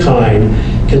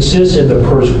mankind consists in the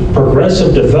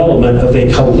progressive development of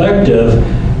a collective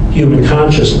human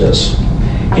consciousness.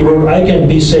 He wrote, I can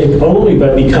be saved only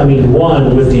by becoming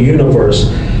one with the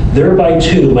universe. Thereby,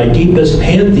 too, my deepest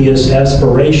pantheist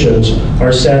aspirations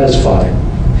are satisfied.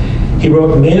 He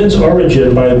wrote, man's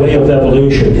origin by way of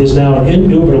evolution is now an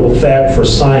indubitable fact for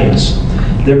science.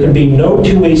 There can be no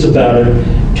two ways about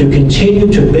it. To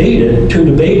continue to debate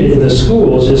it in the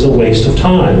schools is a waste of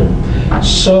time.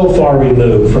 So far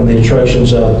removed from the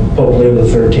instructions of Pope Leo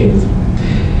XIII.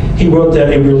 He wrote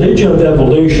that a religion of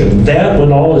evolution, that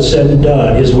when all is said and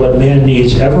done, is what man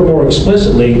needs ever more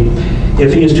explicitly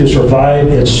if he is to survive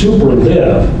and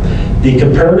superlive. The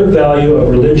comparative value of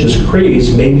religious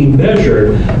creeds may be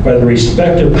measured by the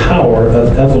respective power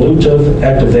of evolutive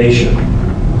activation.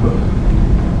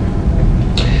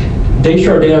 De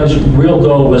Chardin's real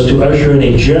goal was to usher in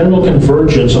a general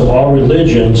convergence of all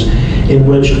religions in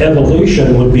which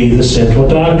evolution would be the central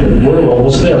doctrine. We're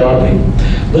almost there, aren't we?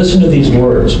 Listen to these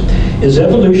words. Is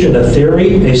evolution a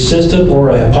theory, a system, or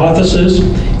a hypothesis?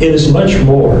 It is much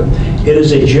more. It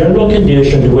is a general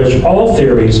condition to which all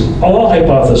theories, all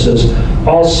hypotheses,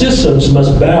 all systems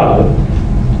must bow.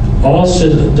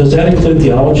 Does that include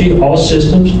theology? All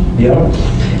systems? Yeah.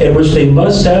 In which they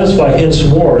must satisfy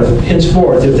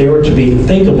henceforth if they were to be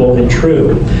thinkable and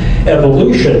true.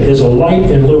 Evolution is a light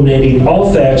illuminating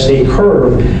all facts, a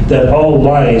curve that all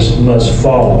lines must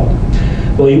follow.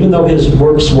 Well, even though his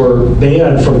works were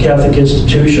banned from Catholic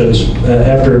institutions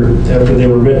after they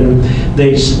were written,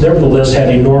 they nevertheless had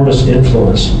enormous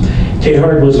influence.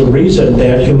 Teilhard was the reason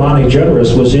that Humani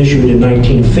Generis was issued in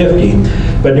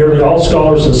 1950, but nearly all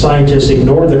scholars and scientists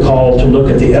ignored the call to look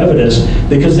at the evidence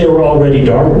because they were already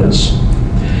Darwinists.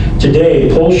 Today,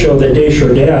 polls show that de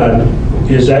Chardin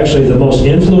is actually the most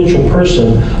influential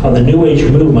person on the New Age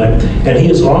movement, and he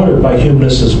is honored by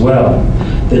humanists as well.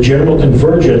 The general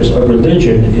convergence of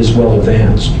religion is well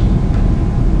advanced.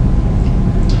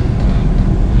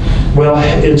 Well,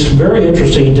 it's very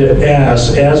interesting to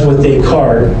ask, as with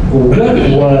Descartes, what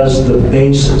was the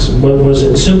basis? Was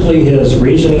it simply his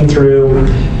reasoning through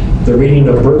the reading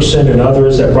of Bergson and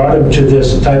others that brought him to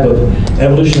this type of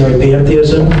evolutionary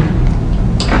pantheism?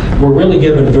 we're really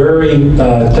given very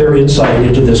clear insight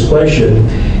into this question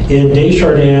in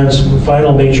Desjardins'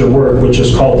 final major work, which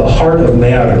is called The Heart of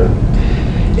Matter.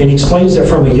 And he explains that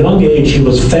from a young age he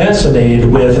was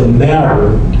fascinated with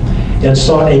matter and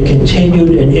sought a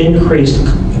continued and increased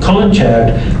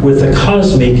contact with the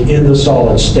cosmic in the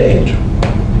solid state.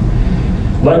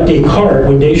 Like Descartes,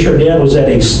 when Desjardins was at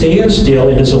a standstill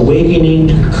in his awakening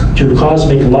to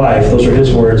cosmic life, those are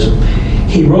his words,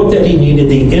 he wrote that he needed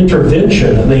the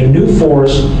intervention of a new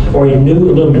force or a new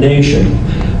illumination.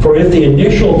 For if the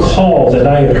initial call that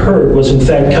I had heard was in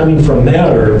fact coming from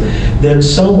matter, then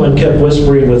someone kept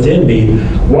whispering within me,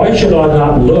 why should I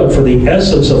not look for the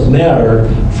essence of matter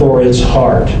for its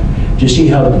heart? Do you see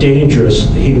how dangerous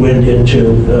he went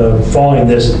into following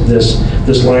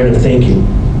this line of thinking?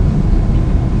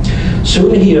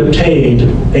 Soon he obtained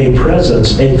a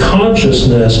presence, a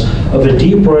consciousness of a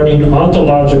deep-running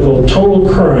ontological total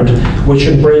current which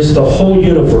embraced the whole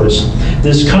universe.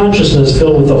 This consciousness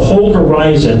filled with the whole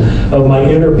horizon of my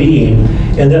inner being,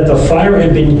 and that the fire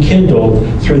had been kindled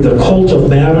through the cult of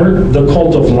matter, the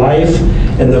cult of life,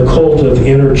 and the cult of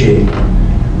energy.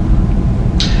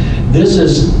 This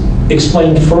is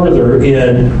explained further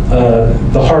in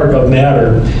The Heart of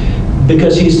Matter,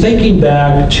 because he's thinking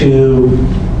back to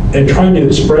and trying to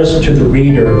express to the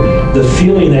reader the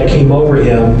feeling that came over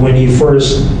him when he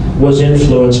first was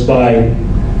influenced by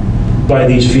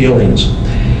these feelings.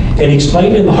 And he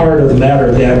explained in The Heart of the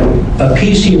Matter that a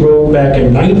piece he wrote back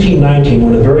in 1919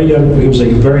 when he was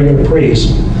a very young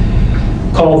priest,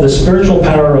 called The Spiritual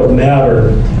Power of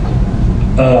Matter,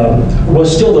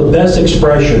 was still the best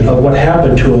expression of what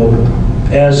happened to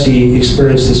him as he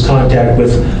experienced this contact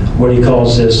with what he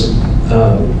calls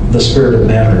the spirit of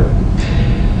matter.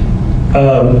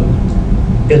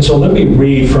 And so let me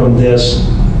read from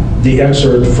the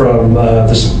excerpt from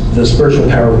the Spiritual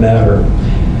Power of Matter.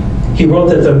 He wrote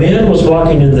that the man was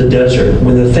walking in the desert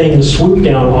when the thing swooped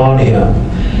down on him.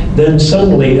 Then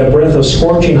suddenly a breath of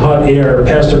scorching hot air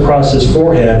passed across his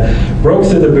forehead, broke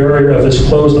through the barrier of his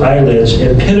closed eyelids,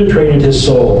 and penetrated his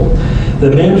soul.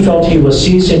 The man felt he was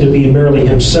ceasing to be merely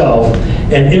himself,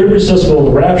 and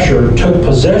irresistible rapture took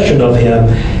possession of him,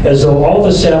 as though all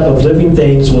the sap of living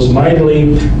things was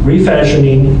mightily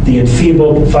refashioning the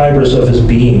enfeebled fibers of his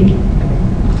being.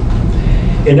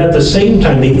 And at the same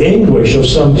time, the anguish of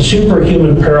some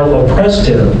superhuman peril oppressed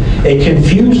him, a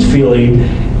confused feeling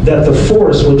that the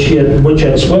force which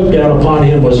had swept down upon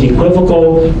him was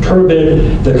equivocal,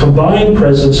 turbid, the combined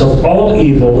presence of all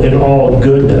evil and all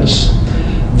goodness.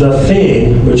 The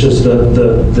thing, which is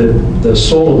the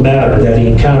soul of matter that he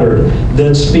encountered,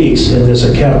 then speaks in this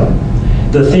account.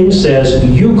 The thing says,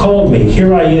 you called me,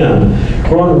 here I am,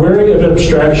 grown weary of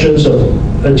abstractions,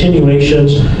 of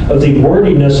attenuations, of the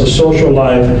wordiness of social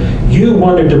life. You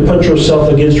wanted to put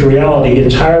yourself against reality,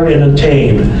 entire and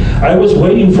untamed. I was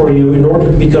waiting for you in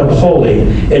order to become holy,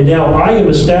 and now I am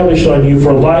established on you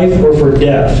for life or for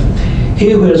death.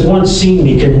 He who has once seen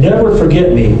me can never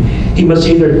forget me. He must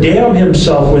either damn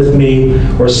himself with me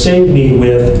or save me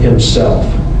with himself.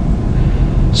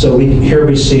 So here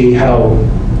we see how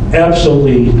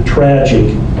absolutely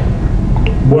tragic,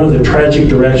 one of the tragic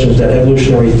directions that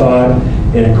evolutionary thought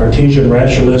and Cartesian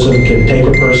rationalism can take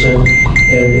a person,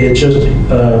 and it's just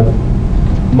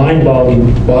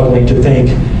mind-boggling to think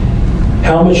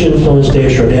how much influence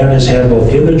Desjardins has had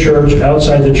both in the church,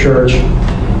 outside the church,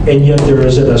 and yet there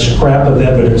isn't a scrap of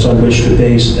evidence on which to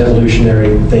base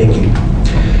evolutionary thinking.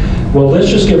 Well, let's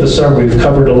just give a summary. We've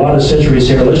covered a lot of centuries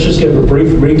here. Let's just give a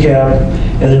brief recap,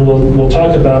 and then we'll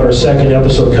talk about our second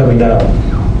episode coming up.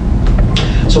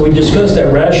 So we discussed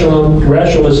that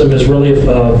rationalism is really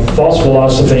a false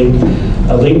philosophy,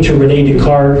 linked to René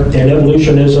Descartes, and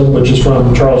evolutionism, which is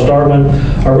from Charles Darwin,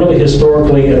 are really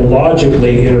historically and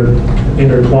logically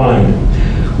intertwined.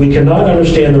 We cannot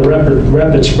understand the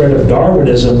rapid spread of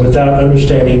Darwinism without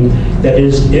understanding that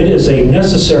it is a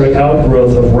necessary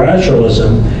outgrowth of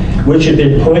rationalism, which had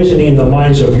been poisoning the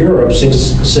minds of Europe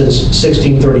since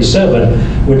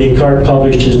 1637, when Descartes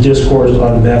published his Discourse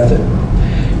on Method.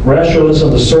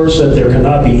 Rationalism asserts that there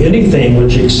cannot be anything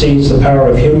which exceeds the power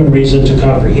of human reason to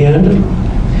comprehend.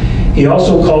 He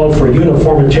also called for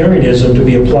uniformitarianism to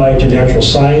be applied to natural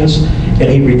science,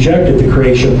 and he rejected the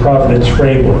creation providence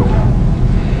framework.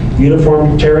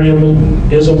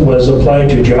 Uniformitarianism was applied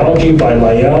to geology by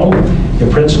Lyell,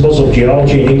 and principles of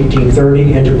geology in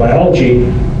 1830, and to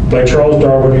biology by Charles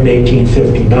Darwin in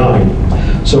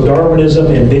 1859. So Darwinism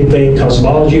and Big Bang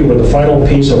cosmology were the final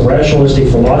piece of rationalistic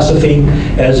philosophy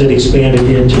as it expanded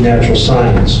into natural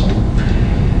science.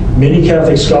 Many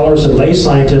Catholic scholars and lay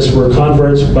scientists were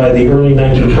converts by the early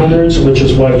 1900s, which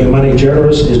is why humani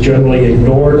generis is generally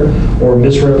ignored or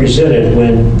misrepresented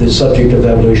when the subject of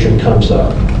evolution comes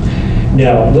up.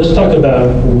 Now, let's talk about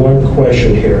one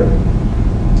question here.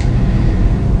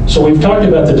 So we've talked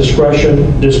about the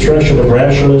destruction of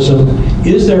rationalism.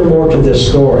 Is there more to this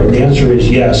story? And the answer is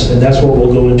yes, and that's what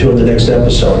we'll go into in the next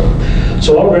episode.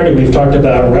 So already we've talked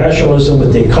about rationalism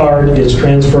with Descartes, its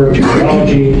transfer to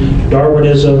theology,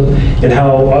 Darwinism, and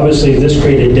how obviously this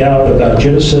created doubt about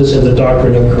Genesis and the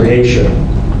doctrine of creation.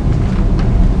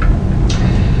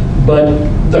 But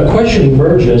the question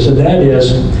emerges, and that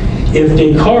is, if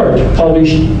Descartes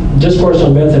published Discourse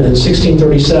on Method in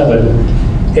 1637,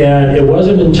 and it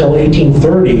wasn't until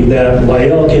 1830 that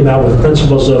Lyell came out with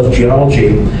Principles of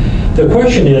Geology, the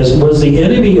question is, was the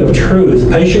enemy of truth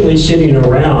patiently sitting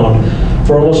around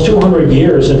for almost 200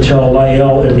 years until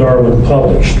Lyell and Darwin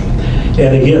published?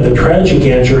 And again, the tragic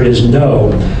answer is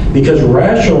no, because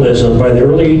rationalism by the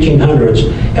early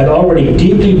 1800s had already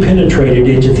deeply penetrated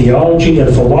into theology and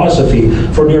philosophy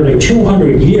for nearly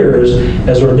 200 years,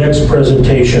 as our next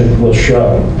presentation will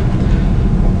show.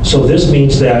 So this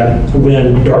means that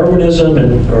when Darwin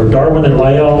and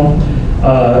Lyell,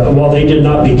 while they did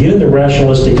not begin the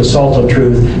rationalistic assault on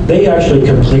truth, they actually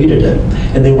completed it.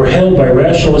 And they were hailed by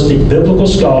rationalistic biblical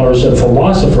scholars and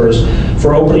philosophers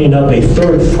for opening up a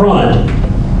third front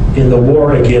in the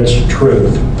war against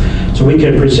truth. So we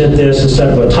can present this instead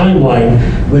of a timeline,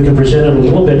 we can present it a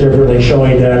little bit differently,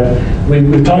 showing that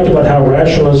we've talked about how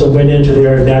rationalism went into the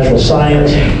area of natural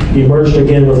science, emerged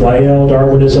again with Lyell,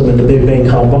 Darwinism, and the Big Bang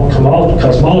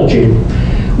cosmology.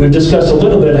 We've discussed a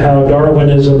little bit how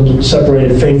Darwinism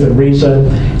separated faith and reason,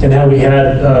 and how we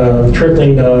had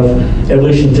trickling of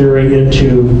evolution theory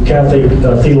into Catholic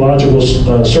theological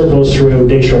circles through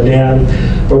Desjardins.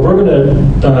 But we're going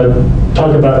to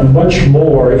talk about much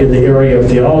more in the area of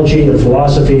theology and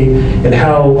philosophy, and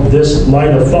how this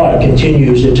line of thought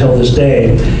continues until this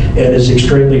day and is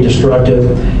extremely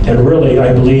destructive, and really,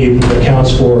 I believe,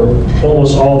 accounts for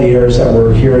almost all the errors that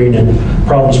we're hearing and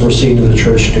problems we're seeing in the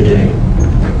church today.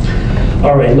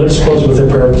 All right, let's close with a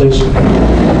prayer, please. In the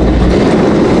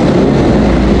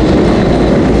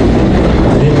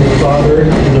name of the Father,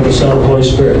 and of the Son, and the Holy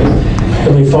Spirit.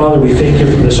 Heavenly Father, we thank you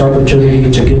for this opportunity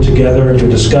to get together and to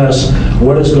discuss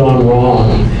what has gone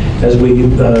wrong. As we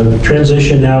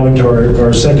transition now into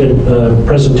our second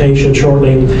presentation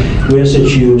shortly, we ask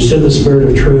that you send the Spirit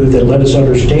of truth and let us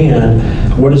understand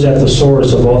what is at the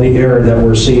source of all the error that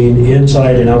we're seeing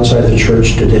inside and outside the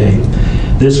church today.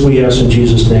 This we ask in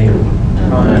Jesus' name.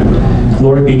 Amen.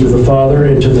 Glory be to the Father,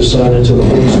 and to the Son, and to the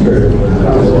Holy Spirit.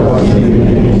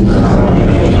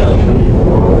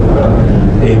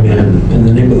 Amen. In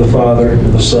the name of the Father,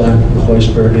 and the Son, and the Holy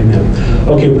Spirit. Amen.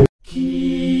 Okay.